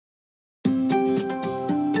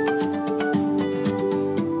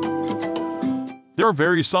There are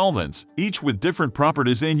various solvents, each with different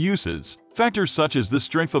properties and uses. Factors such as the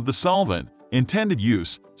strength of the solvent, intended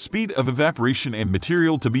use, speed of evaporation and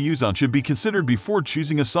material to be used on should be considered before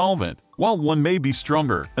choosing a solvent. While one may be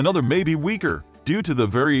stronger, another may be weaker, due to the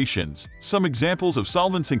variations. Some examples of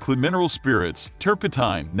solvents include mineral spirits,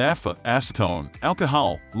 turpentine, naphtha, acetone,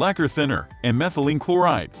 alcohol, lacquer thinner, and methylene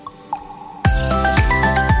chloride.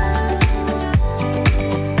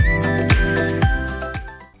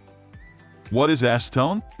 What is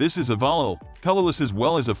acetone? This is a volatile, colorless as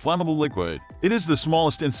well as a flammable liquid. It is the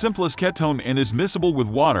smallest and simplest ketone and is miscible with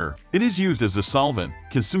water. It is used as a solvent,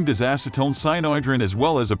 consumed as acetone cyanohydrin as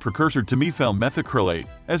well as a precursor to methyl methacrylate.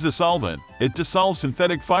 As a solvent, it dissolves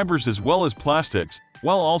synthetic fibers as well as plastics,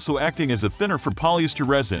 while also acting as a thinner for polyester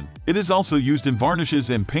resin. It is also used in varnishes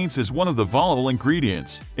and paints as one of the volatile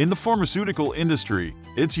ingredients. In the pharmaceutical industry,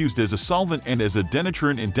 it's used as a solvent and as a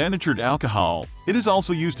denaturant in denatured alcohol. It is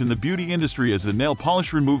also used in the beauty industry as a nail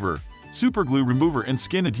polish remover, superglue remover and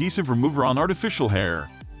skin adhesive remover on artificial hair.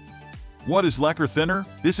 What is lacquer thinner?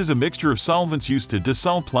 This is a mixture of solvents used to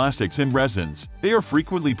dissolve plastics and resins. They are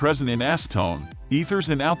frequently present in acetone, ethers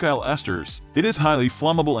and alkyl esters. It is highly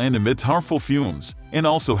flammable and emits harmful fumes, and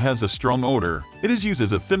also has a strong odor. It is used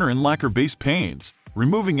as a thinner in lacquer-based paints,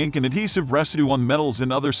 removing ink and adhesive residue on metals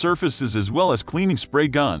and other surfaces as well as cleaning spray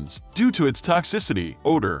guns. Due to its toxicity,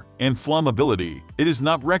 odor, and flammability, it is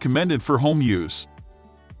not recommended for home use.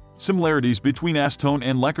 Similarities between acetone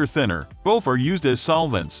and lacquer thinner. Both are used as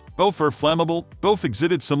solvents, both are flammable, both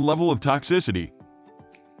exhibit some level of toxicity.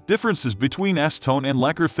 Differences between acetone and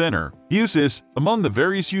lacquer thinner. Uses. Among the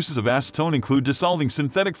various uses of acetone include dissolving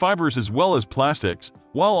synthetic fibers as well as plastics,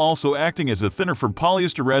 while also acting as a thinner for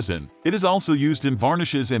polyester resin. It is also used in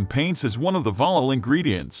varnishes and paints as one of the volatile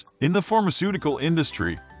ingredients. In the pharmaceutical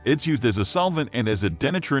industry, it's used as a solvent and as a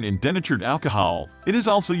denaturant in denatured alcohol. It is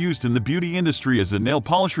also used in the beauty industry as a nail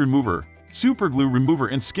polish remover, superglue remover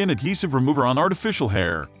and skin adhesive remover on artificial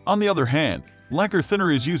hair. On the other hand, lacquer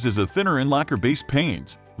thinner is used as a thinner in lacquer-based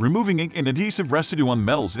paints, removing ink and adhesive residue on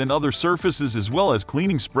metals and other surfaces as well as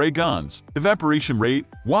cleaning spray guns. Evaporation rate.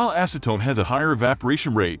 While acetone has a higher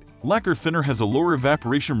evaporation rate, lacquer thinner has a lower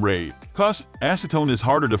evaporation rate. Cost. Acetone is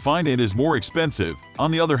harder to find and is more expensive. On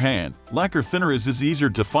the other hand, lacquer thinner is easier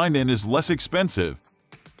to find and is less expensive.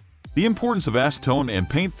 The importance of acetone and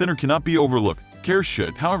paint thinner cannot be overlooked. Care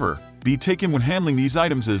should, however, be taken when handling these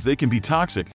items as they can be toxic.